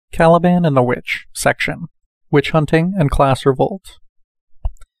Caliban and the Witch, section, Witch Hunting and Class Revolt.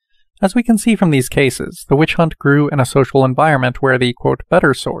 As we can see from these cases, the witch hunt grew in a social environment where the, quote,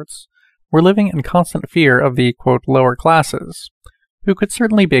 better sorts were living in constant fear of the, quote, lower classes, who could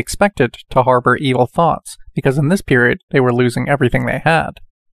certainly be expected to harbor evil thoughts, because in this period they were losing everything they had.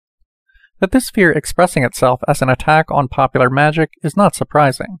 That this fear expressing itself as an attack on popular magic is not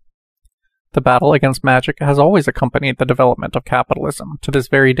surprising. The battle against magic has always accompanied the development of capitalism to this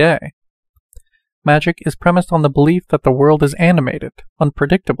very day. Magic is premised on the belief that the world is animated,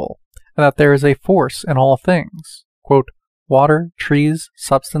 unpredictable, and that there is a force in all things, quote, water, trees,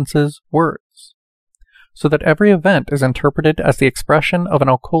 substances, words, so that every event is interpreted as the expression of an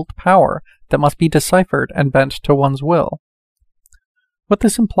occult power that must be deciphered and bent to one's will. What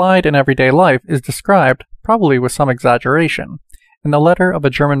this implied in everyday life is described, probably with some exaggeration, in the letter of a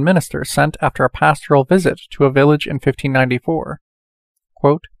German minister sent after a pastoral visit to a village in 1594.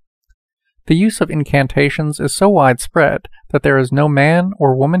 Quote, the use of incantations is so widespread that there is no man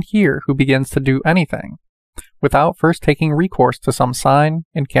or woman here who begins to do anything, without first taking recourse to some sign,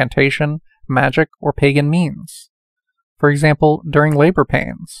 incantation, magic, or pagan means. For example, during labor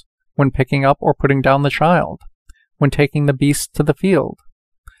pains, when picking up or putting down the child, when taking the beasts to the field,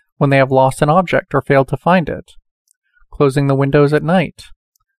 when they have lost an object or failed to find it, closing the windows at night,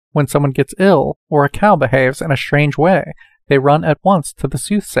 when someone gets ill or a cow behaves in a strange way. They run at once to the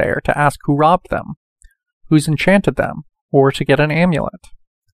soothsayer to ask who robbed them, who's enchanted them, or to get an amulet.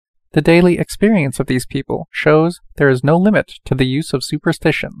 The daily experience of these people shows there is no limit to the use of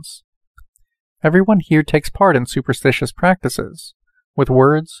superstitions. Everyone here takes part in superstitious practices, with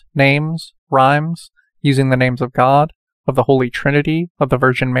words, names, rhymes, using the names of God, of the Holy Trinity, of the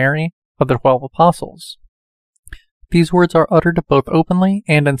Virgin Mary, of the 12 Apostles. These words are uttered both openly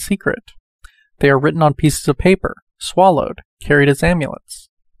and in secret. They are written on pieces of paper, swallowed, carried as amulets.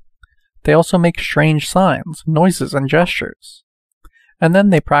 They also make strange signs, noises, and gestures. And then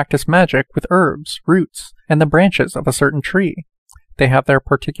they practice magic with herbs, roots, and the branches of a certain tree. They have their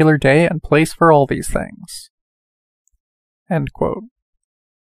particular day and place for all these things. End quote.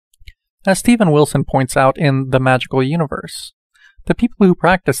 As Stephen Wilson points out in The Magical Universe, the people who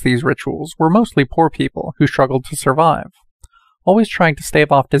practiced these rituals were mostly poor people who struggled to survive, always trying to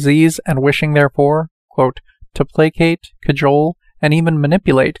stave off disease and wishing, therefore, quote, to placate, cajole, and even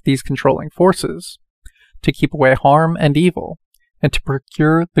manipulate these controlling forces, to keep away harm and evil, and to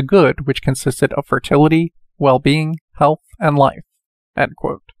procure the good which consisted of fertility, well-being, health, and life. End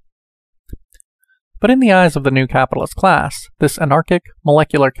quote. But in the eyes of the new capitalist class, this anarchic,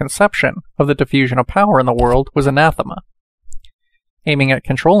 molecular conception of the diffusion of power in the world was anathema. Aiming at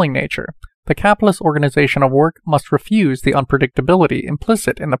controlling nature, the capitalist organization of work must refuse the unpredictability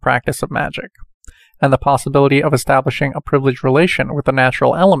implicit in the practice of magic, and the possibility of establishing a privileged relation with the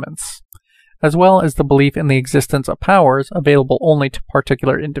natural elements, as well as the belief in the existence of powers available only to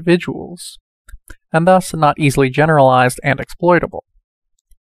particular individuals, and thus not easily generalized and exploitable.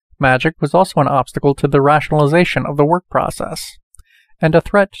 Magic was also an obstacle to the rationalization of the work process, and a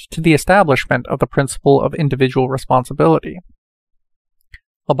threat to the establishment of the principle of individual responsibility.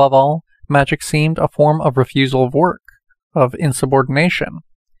 Above all, magic seemed a form of refusal of work, of insubordination,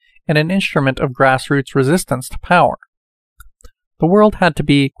 and an instrument of grassroots resistance to power. The world had to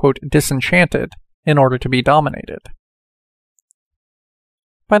be, quote, disenchanted in order to be dominated.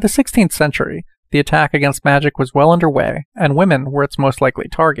 By the 16th century, the attack against magic was well underway, and women were its most likely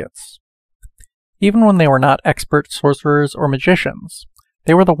targets. Even when they were not expert sorcerers or magicians,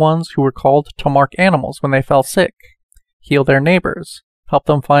 they were the ones who were called to mark animals when they fell sick, heal their neighbors, help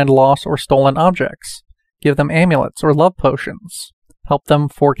them find lost or stolen objects, give them amulets or love potions, help them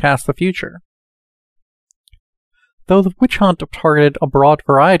forecast the future. Though the witch hunt targeted a broad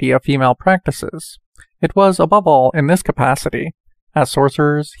variety of female practices, it was, above all, in this capacity, as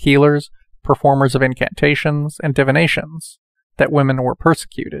sorcerers, healers, performers of incantations, and divinations, that women were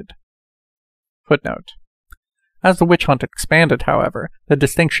persecuted. Footnote. As the witch hunt expanded, however, the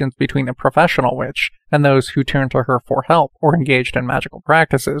distinctions between the professional witch and those who turned to her for help or engaged in magical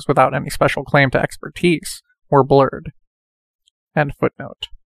practices without any special claim to expertise were blurred. End footnote.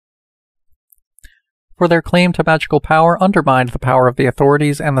 For their claim to magical power undermined the power of the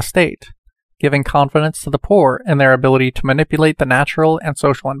authorities and the state, giving confidence to the poor in their ability to manipulate the natural and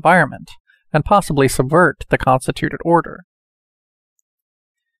social environment, and possibly subvert the constituted order.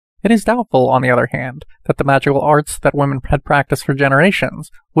 It is doubtful, on the other hand, that the magical arts that women had practiced for generations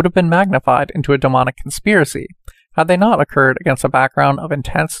would have been magnified into a demonic conspiracy had they not occurred against a background of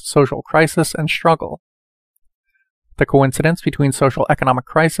intense social crisis and struggle. The coincidence between social economic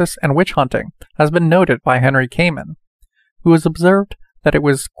crisis and witch hunting has been noted by Henry Kamen, who has observed that it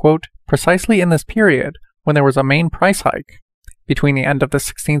was, quote, precisely in this period when there was a main price hike between the end of the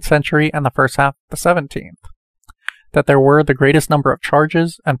 16th century and the first half of the 17th, that there were the greatest number of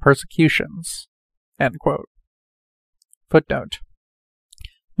charges and persecutions, end quote. Footnote.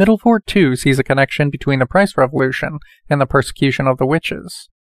 Middlefort too sees a connection between the price revolution and the persecution of the witches.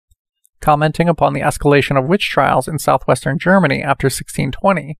 Commenting upon the escalation of witch trials in southwestern Germany after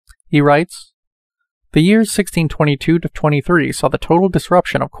 1620, he writes, "The years 1622 to 23 saw the total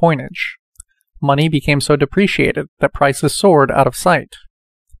disruption of coinage. Money became so depreciated that prices soared out of sight.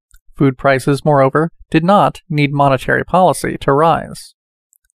 Food prices, moreover, did not need monetary policy to rise.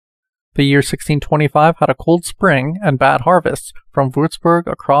 The year 1625 had a cold spring and bad harvests from Würzburg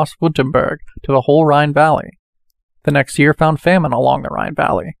across Württemberg to the whole Rhine Valley. The next year found famine along the Rhine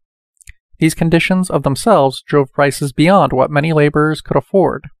Valley. These conditions of themselves drove prices beyond what many laborers could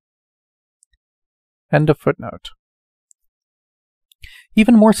afford." End of footnote.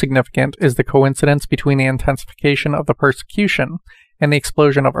 Even more significant is the coincidence between the intensification of the persecution and the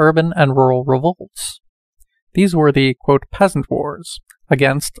explosion of urban and rural revolts. These were the, quote, peasant wars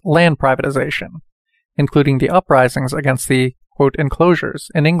against land privatization, including the uprisings against the, quote,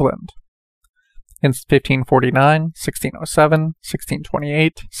 enclosures in England in 1549, 1607,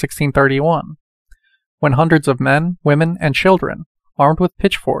 1628, 1631, when hundreds of men, women, and children, armed with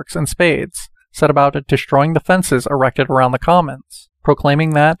pitchforks and spades, set about destroying the fences erected around the commons,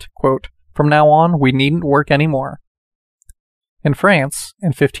 proclaiming that, quote, from now on we needn't work anymore. In France, in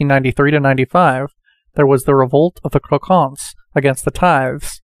 1593 to 95, there was the revolt of the croquants against the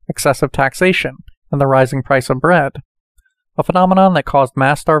tithes, excessive taxation, and the rising price of bread, a phenomenon that caused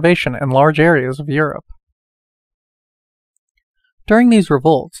mass starvation in large areas of Europe. During these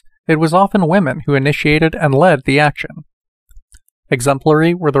revolts, it was often women who initiated and led the action.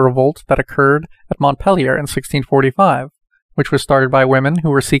 Exemplary were the revolt that occurred at Montpellier in 1645, which was started by women who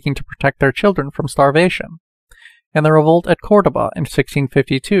were seeking to protect their children from starvation, and the revolt at Córdoba in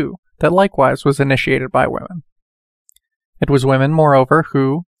 1652 that likewise was initiated by women. It was women, moreover,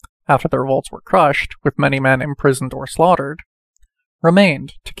 who, after the revolts were crushed, with many men imprisoned or slaughtered,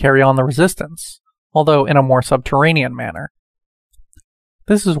 remained to carry on the resistance, although in a more subterranean manner.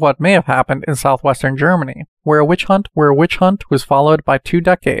 This is what may have happened in southwestern Germany, where a witch hunt was followed by 2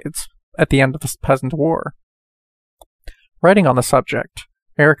 decades at the end of the Peasant War. Writing on the subject,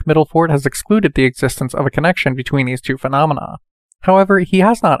 Eric Middlefort has excluded the existence of a connection between these two phenomena. However, he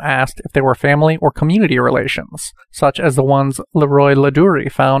has not asked if there were family or community relations, such as the ones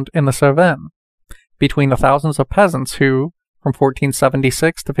Leroy-Ladurie found in the Cevennes, between the thousands of peasants who, from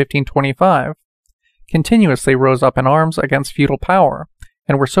 1476 to 1525, continuously rose up in arms against feudal power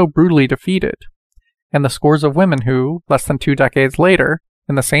and were so brutally defeated, and the scores of women who, less than 2 decades later,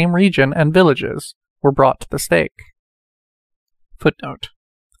 in the same region and villages, were brought to the stake. Footnote.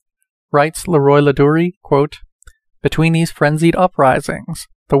 Writes Leroy-Ladurie, quote, "Between these frenzied uprisings,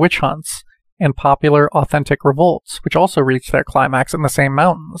 the witch hunts, and popular authentic revolts, which also reached their climax in the same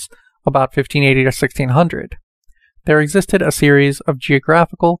mountains, about 1580 to 1600, there existed a series of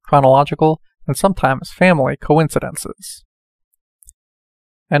geographical, chronological, and sometimes family coincidences."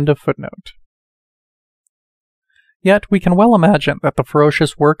 End of footnote. Yet we can well imagine that the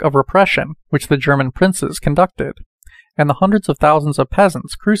ferocious work of repression which the German princes conducted, and the hundreds of thousands of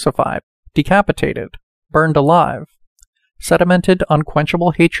peasants crucified, decapitated, burned alive, sedimented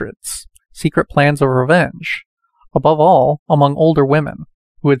unquenchable hatreds, secret plans of revenge, above all among older women,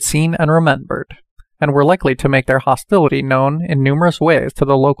 who had seen and remembered, and were likely to make their hostility known in numerous ways to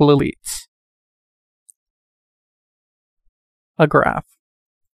the local elites. A graph.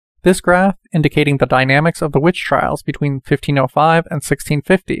 This graph, indicating the dynamics of the witch trials between 1505 and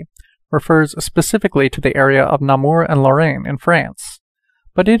 1650, refers specifically to the area of Namur and Lorraine in France,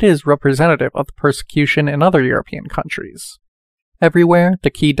 but it is representative of the persecution in other European countries. Everywhere, the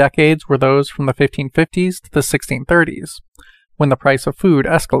key decades were those from the 1550s to the 1630s, when the price of food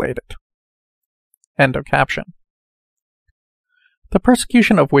escalated. End of caption. The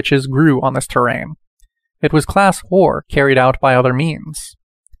persecution of witches grew on this terrain. It was class war carried out by other means.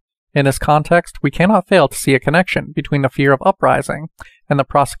 In this context, we cannot fail to see a connection between the fear of uprising and the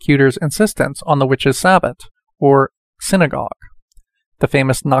prosecutor's insistence on the witches' Sabbat, or synagogue, the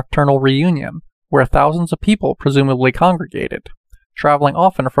famous nocturnal reunion where thousands of people presumably congregated, traveling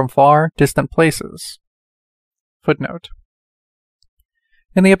often from far, distant places. Footnote.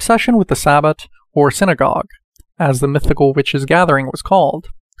 In the obsession with the Sabbat, or synagogue, as the mythical witches' gathering was called,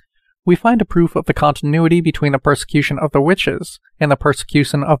 we find a proof of the continuity between the persecution of the witches and the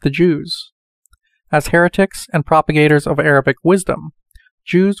persecution of the Jews. As heretics and propagators of Arabic wisdom,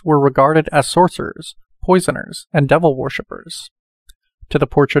 Jews were regarded as sorcerers, poisoners, and devil worshippers. to the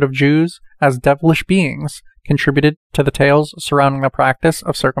portrait of Jews as devilish beings contributed to the tales surrounding the practice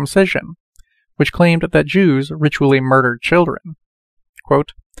of circumcision, which claimed that Jews ritually murdered children.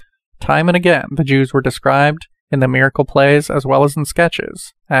 Quote, "Time and again the Jews were described in the miracle plays as well as in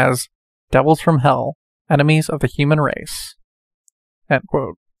sketches as devils from hell, enemies of the human race." End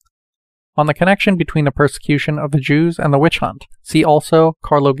quote. On the connection between the persecution of the Jews and the witch hunt, see also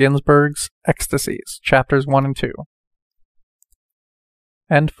Carlo Ginzburg's Ecstasies, chapters 1 and 2.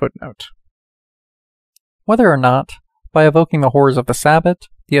 End footnote. Whether or not, by evoking the horrors of the Sabbat,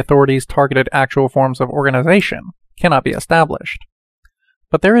 the authorities targeted actual forms of organization cannot be established.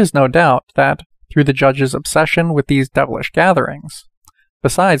 But there is no doubt that, through the judge's obsession with these devilish gatherings,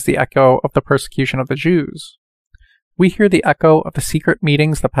 besides the echo of the persecution of the Jews, we hear the echo of the secret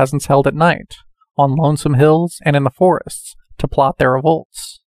meetings the peasants held at night, on lonesome hills and in the forests, to plot their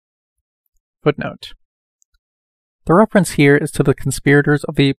revolts. Footnote. The reference here is to the conspirators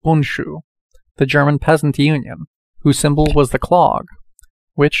of the Bundschuh, the German peasant union, whose symbol was the clog,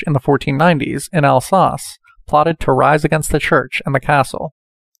 which in the 1490s, in Alsace, plotted to rise against the church and the castle.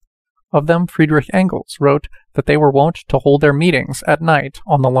 Of them Friedrich Engels wrote that they were wont to hold their meetings at night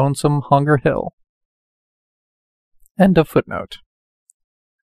on the lonesome Hunger Hill. End of footnote.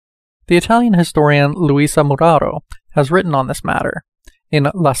 The Italian historian Luisa Muraro has written on this matter in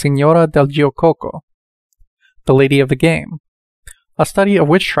La Signora del Giococo, The Lady of the Game, a study of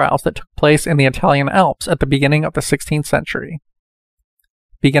witch trials that took place in the Italian Alps at the beginning of the 16th century.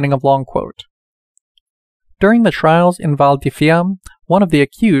 Beginning of long quote. During the trials in Val di Fiemme, one of the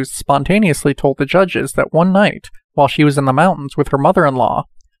accused spontaneously told the judges that one night, while she was in the mountains with her mother-in-law,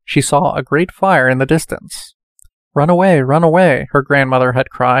 she saw a great fire in the distance. "Run away," her grandmother had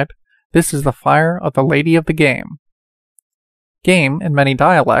cried. "This is the fire of the Lady of the Game." Game, in many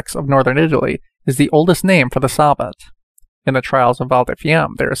dialects of northern Italy, is the oldest name for the Sabbat. In the trials of Val di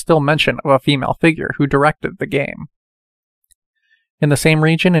Fiemme, there is still mention of a female figure who directed the game. In the same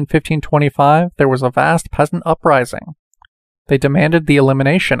region in 1525, there was a vast peasant uprising. They demanded the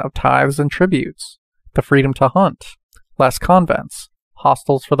elimination of tithes and tributes, the freedom to hunt, less convents,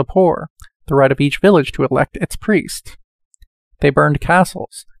 hostels for the poor, the right of each village to elect its priest. They burned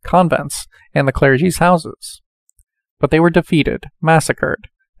castles, convents, and the clergy's houses. But they were defeated, massacred,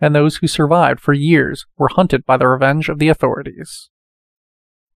 and those who survived for years were hunted by the revenge of the authorities.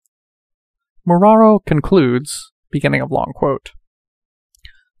 Muraro concludes, beginning of long quote,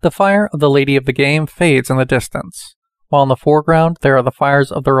 "The fire of the Lady of the Game fades in the distance, while in the foreground there are the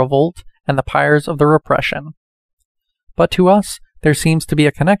fires of the revolt and the pyres of the repression. But to us, there seems to be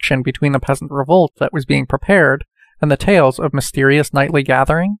a connection between the peasant revolt that was being prepared and the tales of mysterious nightly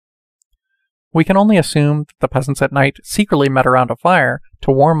gathering. We can only assume that the peasants at night secretly met around a fire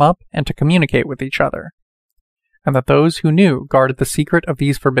to warm up and to communicate with each other, and that those who knew guarded the secret of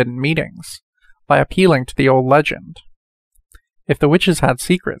these forbidden meetings, by appealing to the old legend. If the witches had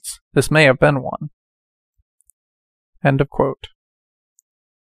secrets, this may have been one." End of quote.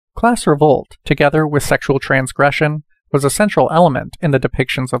 Class revolt, together with sexual transgression, was a central element in the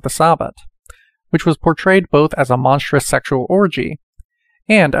depictions of the Sabbat, which was portrayed both as a monstrous sexual orgy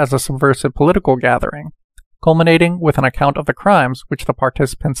and as a subversive political gathering, culminating with an account of the crimes which the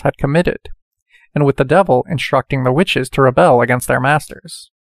participants had committed, and with the devil instructing the witches to rebel against their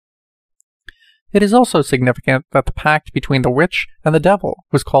masters. It is also significant that the pact between the witch and the devil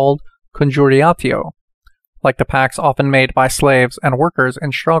was called conjuriatio, like the pacts often made by slaves and workers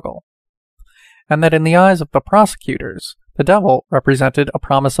in struggle, and that in the eyes of the prosecutors, the devil represented a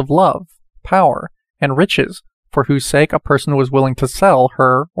promise of love, power, and riches for whose sake a person was willing to sell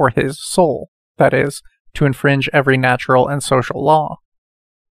her or his soul, that is, to infringe every natural and social law.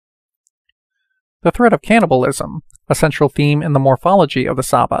 The threat of cannibalism, a central theme in the morphology of the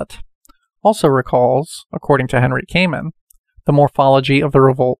Sabbat, also recalls, according to Henry Kamen, the morphology of the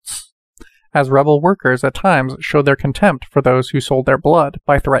revolts, as rebel workers at times showed their contempt for those who sold their blood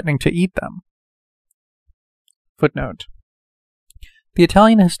by threatening to eat them. Footnote. The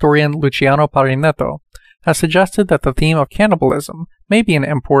Italian historian Luciano Parinetto has suggested that the theme of cannibalism may be an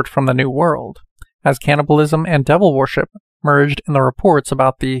import from the New World, as cannibalism and devil worship merged in the reports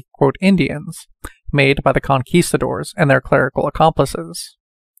about the, quote, Indians, made by the conquistadors and their clerical accomplices.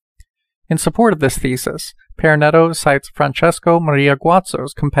 In support of this thesis, Parinetto cites Francesco Maria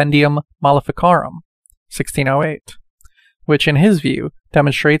Guazzo's Compendium Maleficarum, 1608, which in his view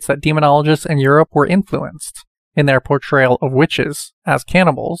demonstrates that demonologists in Europe were influenced, in their portrayal of witches as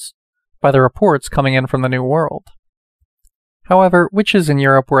cannibals, by the reports coming in from the New World. However, witches in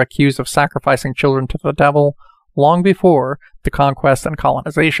Europe were accused of sacrificing children to the devil long before the conquest and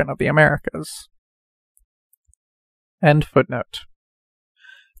colonization of the Americas. End footnote.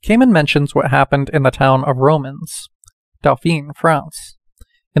 Cayman mentions what happened in the town of Romans, Dauphine, France,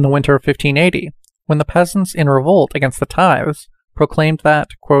 in the winter of 1580, when the peasants in revolt against the tithes proclaimed that,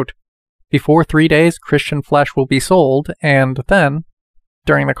 quote, before 3 days Christian flesh will be sold, and then,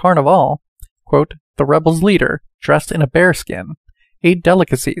 during the carnival, quote, the rebels' leader, dressed in a bearskin, ate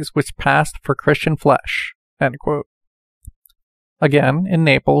delicacies which passed for Christian flesh, end quote. Again, in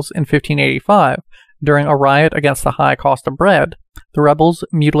Naples in 1585, during a riot against the high cost of bread, the rebels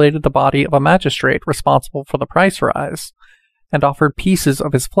mutilated the body of a magistrate responsible for the price rise, and offered pieces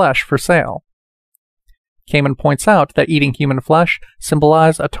of his flesh for sale. Cayman points out that eating human flesh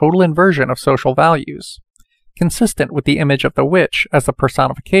symbolized a total inversion of social values, consistent with the image of the witch as the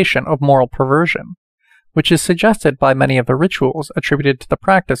personification of moral perversion, which is suggested by many of the rituals attributed to the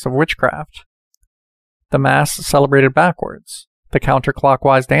practice of witchcraft. The Mass celebrated backwards, the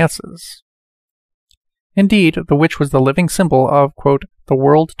counterclockwise dances. Indeed, the witch was the living symbol of, quote, the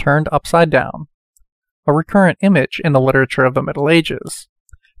world turned upside down, a recurrent image in the literature of the Middle Ages,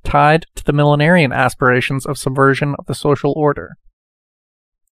 tied to the millenarian aspirations of subversion of the social order.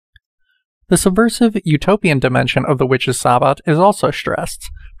 The subversive utopian dimension of the witch's Sabbat is also stressed,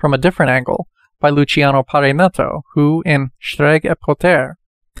 from a different angle, by Luciano Parenetto, who, in Streg et Poter,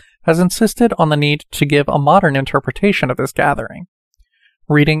 has insisted on the need to give a modern interpretation of this gathering,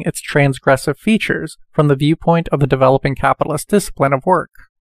 reading its transgressive features from the viewpoint of the developing capitalist discipline of work.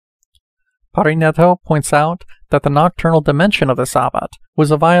 Parenetto points out that the nocturnal dimension of the Sabbat was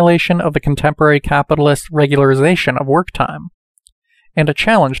a violation of the contemporary capitalist regularization of work time, and a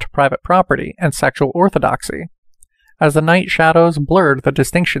challenge to private property and sexual orthodoxy, as the night shadows blurred the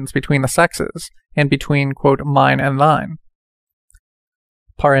distinctions between the sexes and between, quote, mine and thine.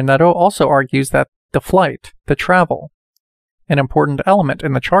 Parenetto also argues that the flight, the travel, an important element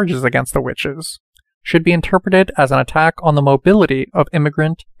in the charges against the witches, should be interpreted as an attack on the mobility of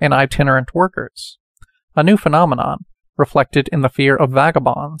immigrant and itinerant workers, a new phenomenon reflected in the fear of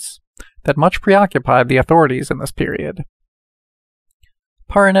vagabonds that much preoccupied the authorities in this period.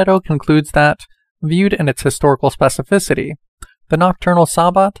 Parenetto concludes that, viewed in its historical specificity, the nocturnal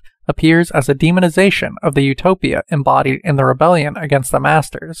Sabbat appears as a demonization of the utopia embodied in the rebellion against the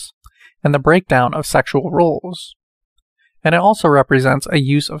masters and the breakdown of sexual roles, and it also represents a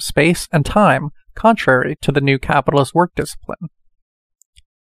use of space and time contrary to the new capitalist work discipline.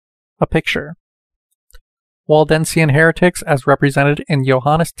 A picture. Waldensian heretics as represented in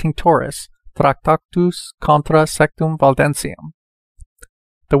Johannes Tinctoris' Tractatus contra sectum Waldensium.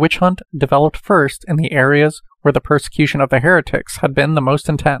 The witch hunt developed first in the areas where the persecution of the heretics had been the most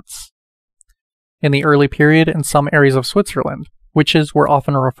intense. In the early period in some areas of Switzerland, witches were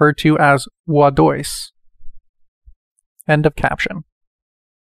often referred to as Wadois. End of caption.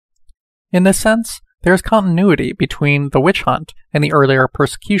 In this sense, there is continuity between the witch hunt and the earlier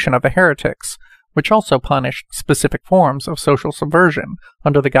persecution of the heretics, which also punished specific forms of social subversion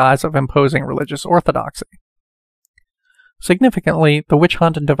under the guise of imposing religious orthodoxy. Significantly, the witch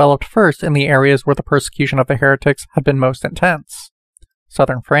hunt developed first in the areas where the persecution of the heretics had been most intense: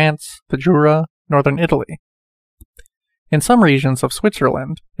 southern France, the Jura, northern Italy. In some regions of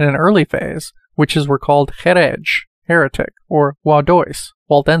Switzerland, in an early phase, witches were called herege, heretic, or Wadois,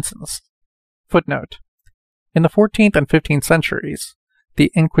 Waldensens. Footnote: in the 14th and 15th centuries,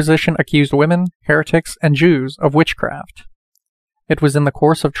 the Inquisition accused women, heretics, and Jews of witchcraft. It was in the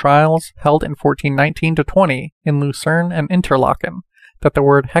course of trials held in 1419-20 in Lucerne and Interlaken that the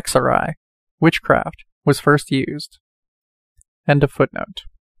word hexerei, witchcraft, was first used. End of footnote.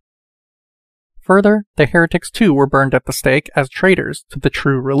 Further, the heretics too were burned at the stake as traitors to the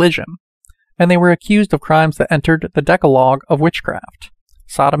true religion, and they were accused of crimes that entered the Decalogue of witchcraft: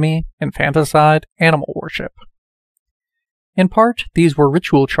 sodomy, infanticide, animal worship. In part, these were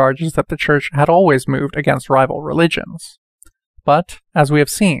ritual charges that the Church had always moved against rival religions. But, as we have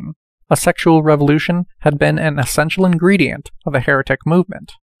seen, a sexual revolution had been an essential ingredient of the heretic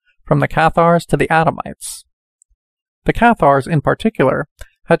movement, from the Cathars to the Adamites. The Cathars, in particular,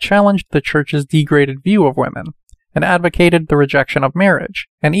 had challenged the Church's degraded view of women, and advocated the rejection of marriage,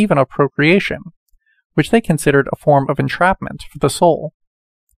 and even of procreation, which they considered a form of entrapment for the soul.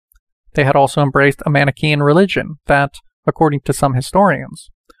 They had also embraced a Manichaean religion that, according to some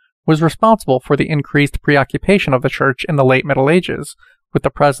historians, was responsible for the increased preoccupation of the Church in the late Middle Ages with the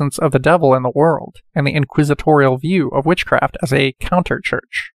presence of the devil in the world and the inquisitorial view of witchcraft as a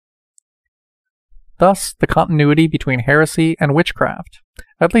counter-church. Thus, the continuity between heresy and witchcraft,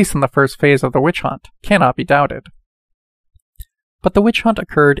 at least in the first phase of the witch hunt, cannot be doubted. But the witch hunt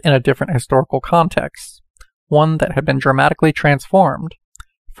occurred in a different historical context, one that had been dramatically transformed,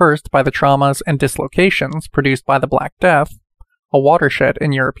 first by the traumas and dislocations produced by the Black Death, a watershed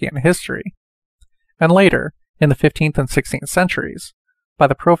in European history, and later, in the 15th and 16th centuries, by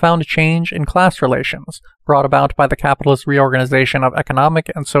the profound change in class relations brought about by the capitalist reorganization of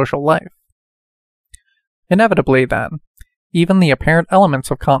economic and social life. Inevitably, then, even the apparent elements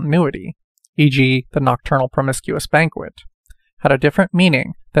of continuity, e.g., the nocturnal promiscuous banquet, had a different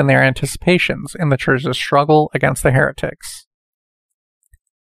meaning than their anticipations in the Church's struggle against the heretics.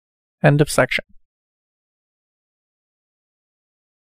 End of section.